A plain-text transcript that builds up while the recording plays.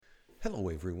Hello,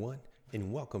 everyone,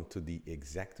 and welcome to the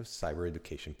Executive Cyber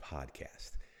Education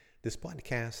Podcast. This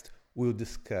podcast will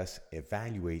discuss,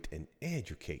 evaluate, and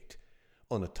educate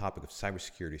on the topic of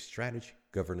cybersecurity strategy,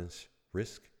 governance,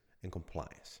 risk, and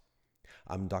compliance.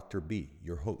 I'm Dr. B,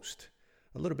 your host.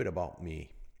 A little bit about me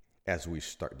as we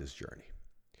start this journey.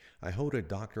 I hold a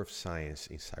Doctor of Science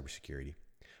in Cybersecurity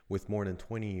with more than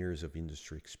 20 years of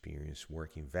industry experience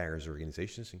working in various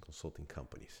organizations and consulting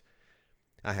companies.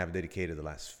 I have dedicated the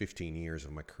last 15 years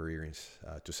of my career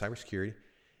to cybersecurity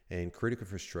and critical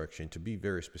infrastructure, and to be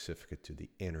very specific, to the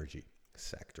energy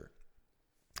sector.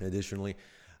 Additionally,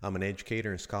 I'm an educator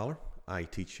and scholar. I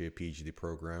teach a PhD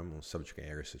program on subject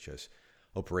areas such as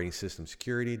operating system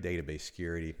security, database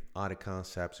security, audit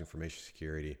concepts, information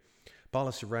security,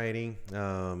 policy writing,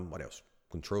 what else?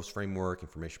 Controls framework,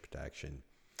 information protection,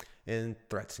 and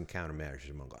threats and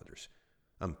countermeasures, among others.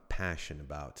 I'm passionate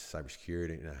about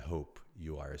cybersecurity, and I hope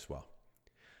you are as well.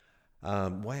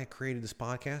 Why I created this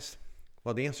podcast?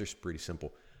 Well, the answer is pretty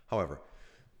simple. However,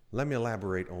 let me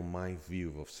elaborate on my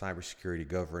view of cybersecurity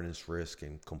governance, risk,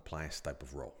 and compliance type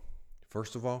of role.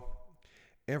 First of all,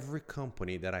 every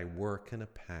company that I work in the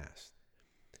past,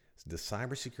 the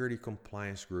cybersecurity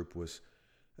compliance group was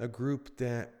a group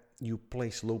that you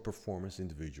place low performance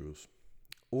individuals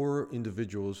or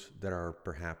individuals that are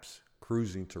perhaps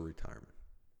cruising to retirement.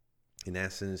 In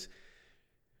essence,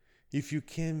 if you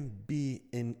cannot be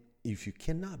in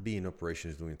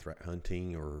operations doing threat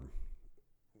hunting or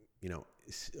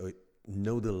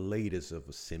know the latest of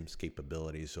a SIM's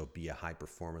capabilities or be a high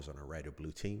performance on a red or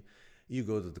blue team, you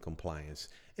go to the compliance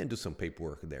and do some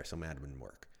paperwork there, some admin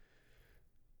work.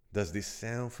 Does this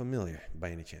sound familiar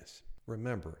by any chance?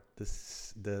 Remember, the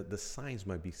signs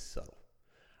might be subtle.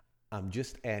 I'm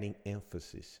just adding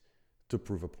emphasis to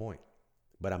prove a point,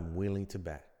 but I'm willing to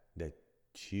bet that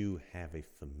you have a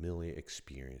familiar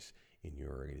experience in your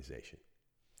organization.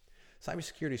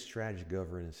 Cybersecurity strategy,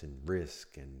 governance, and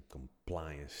risk and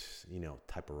compliance,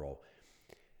 type of role.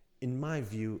 In my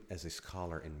view, as a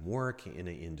scholar and working in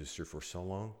an industry for so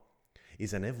long,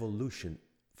 is an evolution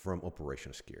from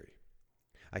operational security.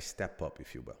 I step up,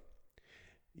 if you will.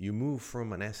 You move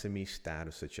from an SME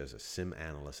status such as a SIM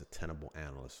analyst, a Tenable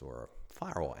analyst, or a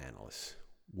firewall analyst,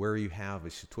 where you have a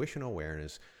situational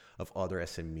awareness of other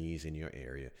SMEs in your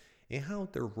area and how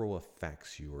their role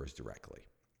affects yours directly.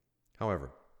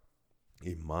 However,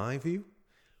 in my view,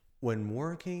 when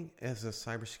working as a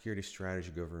cybersecurity strategy,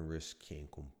 governance, risk, and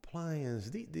compliance,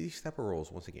 these type of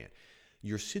roles, once again,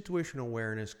 your situational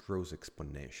awareness grows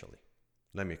exponentially.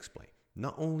 Let me explain.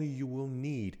 Not only you will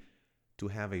need to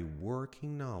have a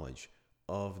working knowledge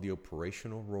of the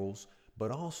operational roles, but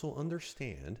also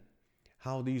understand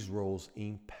how these roles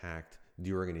impact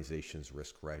the organization's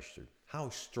risk register, how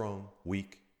strong,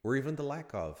 weak, or even the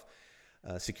lack of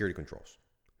security controls.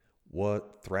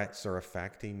 What threats are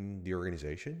affecting the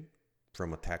organization,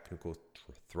 from a technical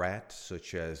threat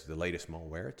such as the latest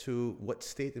malware to what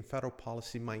state and federal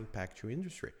policy might impact your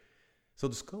industry. So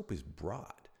the scope is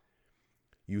broad.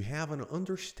 You have an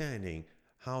understanding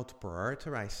how to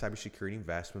prioritize cybersecurity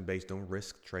investment based on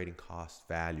risk, trading cost,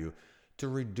 value to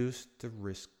reduce the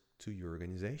risk to your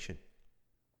organization.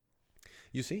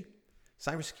 You see,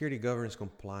 cybersecurity governance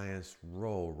compliance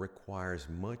role requires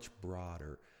much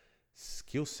broader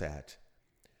skill set.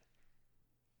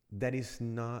 That is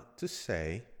not to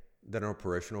say that an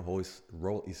operational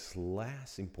role is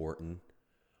less important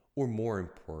or more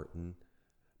important,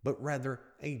 but rather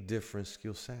a different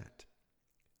skill set.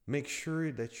 Make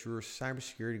sure that your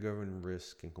cybersecurity governance,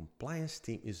 risk, and compliance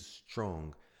team is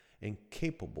strong and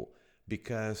capable,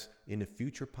 because in a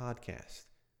future podcast,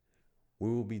 we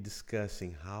will be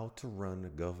discussing how to run a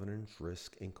governance,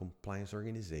 risk, and compliance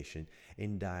organization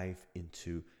and dive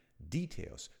into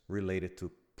details related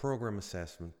to program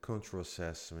assessment, control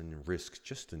assessment, and risk,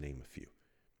 just to name a few.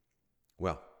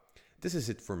 Well, this is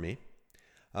it for me.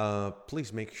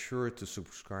 Please make sure to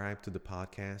subscribe to the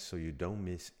podcast so you don't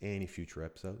miss any future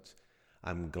episodes.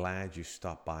 I'm glad you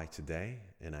stopped by today,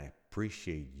 and I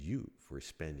appreciate you for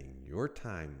spending your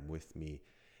time with me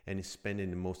and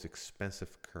spending the most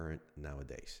expensive current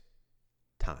nowadays,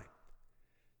 time.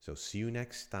 So see you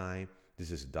next time.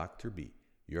 This is Dr. B,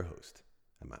 your host.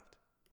 I'm out.